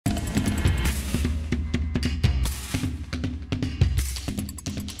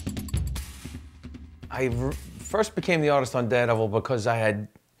First became the artist on Daredevil because I had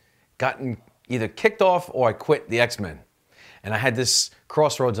gotten either kicked off or I quit the X-Men. And I had this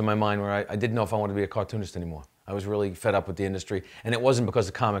crossroads in my mind where I didn't know if I wanted to be a cartoonist anymore. I was really fed up with the industry. And it wasn't because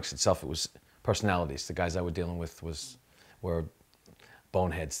of comics itself, it was personalities. The guys I was dealing with were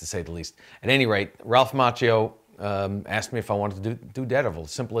boneheads, to say the least. At any rate, Ralph Macchio asked me if I wanted to do Daredevil.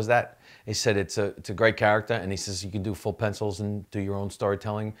 Simple as that. He said it's a great character, and he says you can do full pencils and do your own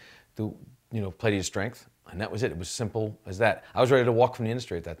storytelling, play to your strength. And that was it. It was simple as that. I was ready to walk from the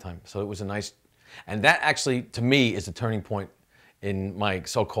industry at that time. So it was a nice, and that actually, to me, is a turning point in my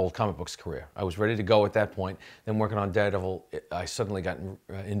so-called comic books career. I was ready to go at that point. Then working on Daredevil, I suddenly got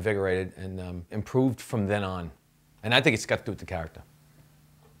invigorated and improved from then on. And I think it's got to do with the character.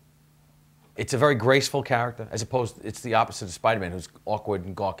 It's a very graceful character, as opposed, it's the opposite of Spider-Man, who's awkward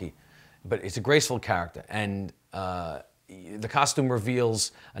and gawky. But it's a graceful character, and the costume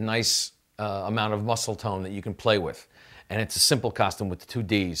reveals a nice amount of muscle tone that you can play with. And it's a simple costume with the 2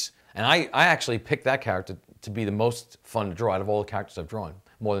 Ds. And I actually picked that character to be the most fun to draw out of all the characters I've drawn,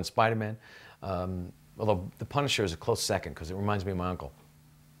 more than Spider-Man. Although the Punisher is a close second because it reminds me of my uncle.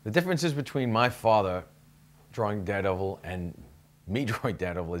 The differences between my father drawing Daredevil and me drawing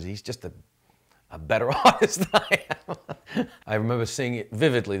Daredevil is he's just a better artist than I am. I remember seeing it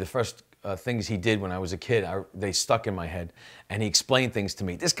vividly. The first things he did when I was a kid, they stuck in my head. And he explained things to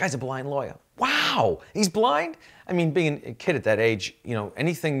me. This guy's a blind lawyer. Wow, he's blind? I mean, being a kid at that age,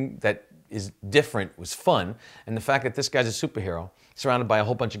 anything that is different was fun. And the fact that this guy's a superhero, surrounded by a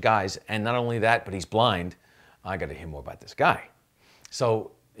whole bunch of guys, and not only that, but he's blind, I got to hear more about this guy.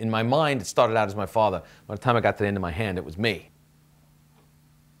 So in my mind, it started out as my father. By the time I got to the end of my hand, it was me.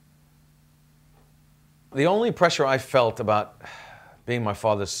 The only pressure I felt about being my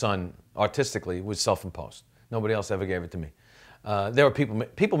father's son artistically was self-imposed. Nobody else ever gave it to me. There were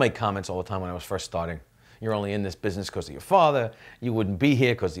people made comments all the time when I was first starting. You're only in this business because of your father. You wouldn't be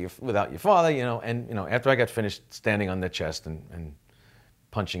here without your father, And after I got finished standing on their chest and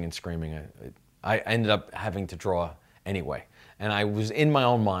punching and screaming, I ended up having to draw anyway. And I was in my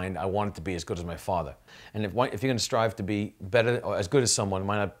own mind, I wanted to be as good as my father. And if you're going to strive to be better or as good as someone,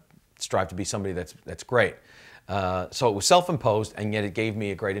 why not strive to be somebody that's great? So it was self-imposed, and yet it gave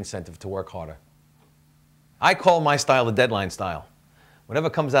me a great incentive to work harder. I call my style the deadline style. Whatever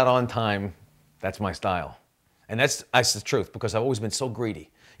comes out on time, that's my style. And that's the truth, because I've always been so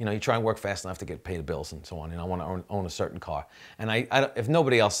greedy. You try and work fast enough to get paid the bills and so on, and I want to own a certain car. And if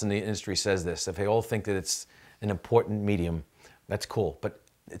nobody else in the industry says this, if they all think that it's an important medium, that's cool. But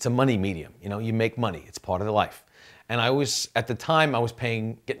it's a money medium. You make money. It's part of the life. And at the time, I was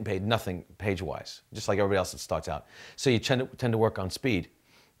getting paid nothing page-wise, just like everybody else that starts out. So you tend to work on speed.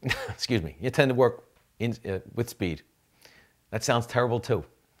 Excuse me. You tend to work with speed. That sounds terrible too.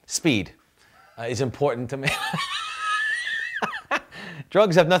 Speed is important to me.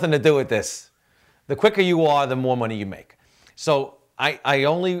 Drugs have nothing to do with this. The quicker you are, the more money you make. So I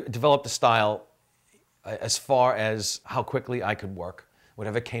only developed a style as far as how quickly I could work.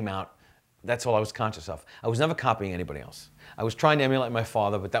 Whatever came out, that's all I was conscious of. I was never copying anybody else. I was trying to emulate my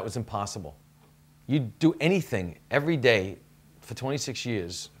father, but that was impossible. You do anything every day for 26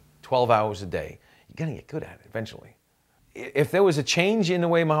 years, 12 hours a day, you're going to get good at it eventually. If there was a change in the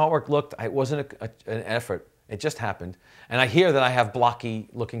way my artwork looked, it wasn't an effort. It just happened. And I hear that I have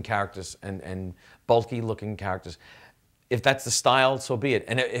blocky-looking characters and bulky-looking characters. If that's the style, so be it.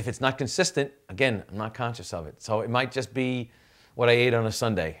 And if it's not consistent, again, I'm not conscious of it. So it might just be what I ate on a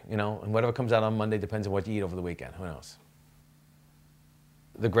Sunday, and whatever comes out on Monday depends on what you eat over the weekend. Who knows?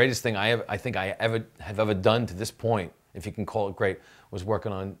 The greatest thing I think I have ever done to this point, if you can call it great, was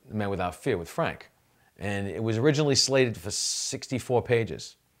working on Man Without Fear with Frank. And it was originally slated for 64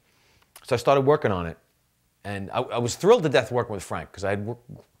 pages. So I started working on it. And I was thrilled to death working with Frank, because I had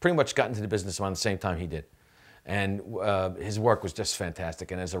pretty much gotten into the business around the same time he did. And his work was just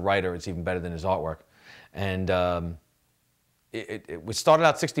fantastic. And as a writer, it's even better than his artwork. And it started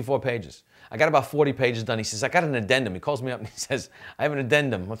out 64 pages. I got about 40 pages done. He says, I got an addendum. He calls me up and he says, I have an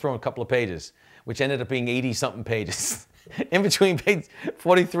addendum. I'll throw in a couple of pages, which ended up being 80-something pages. In between page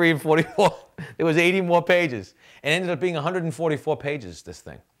 43 and 44, there was 80 more pages. It ended up being 144 pages, this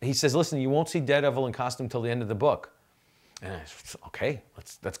thing. He says, listen, you won't see Daredevil in costume till the end of the book. And I said, okay,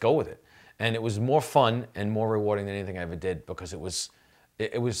 let's go with it. And it was more fun and more rewarding than anything I ever did, because it was,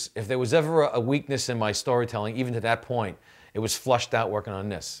 if there was ever a weakness in my storytelling, even to that point, it was flushed out working on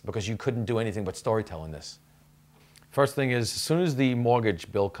this, because you couldn't do anything but storytell in this. First thing is, as soon as the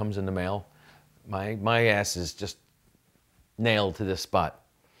mortgage bill comes in the mail, my ass is just nailed to this spot.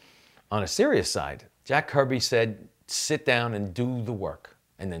 On a serious side, Jack Kirby said, sit down and do the work.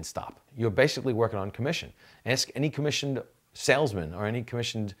 and then stop. You're basically working on commission. Ask any commissioned salesman or any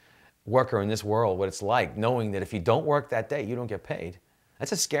commissioned worker in this world what it's like knowing that if you don't work that day, you don't get paid.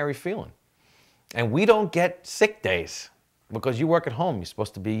 That's a scary feeling. And we don't get sick days because you work at home. You're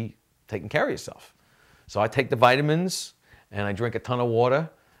supposed to be taking care of yourself. So I take the vitamins and I drink a ton of water.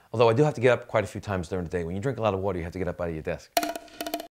 Although I do have to get up quite a few times during the day. When you drink a lot of water, you have to get up out of your desk.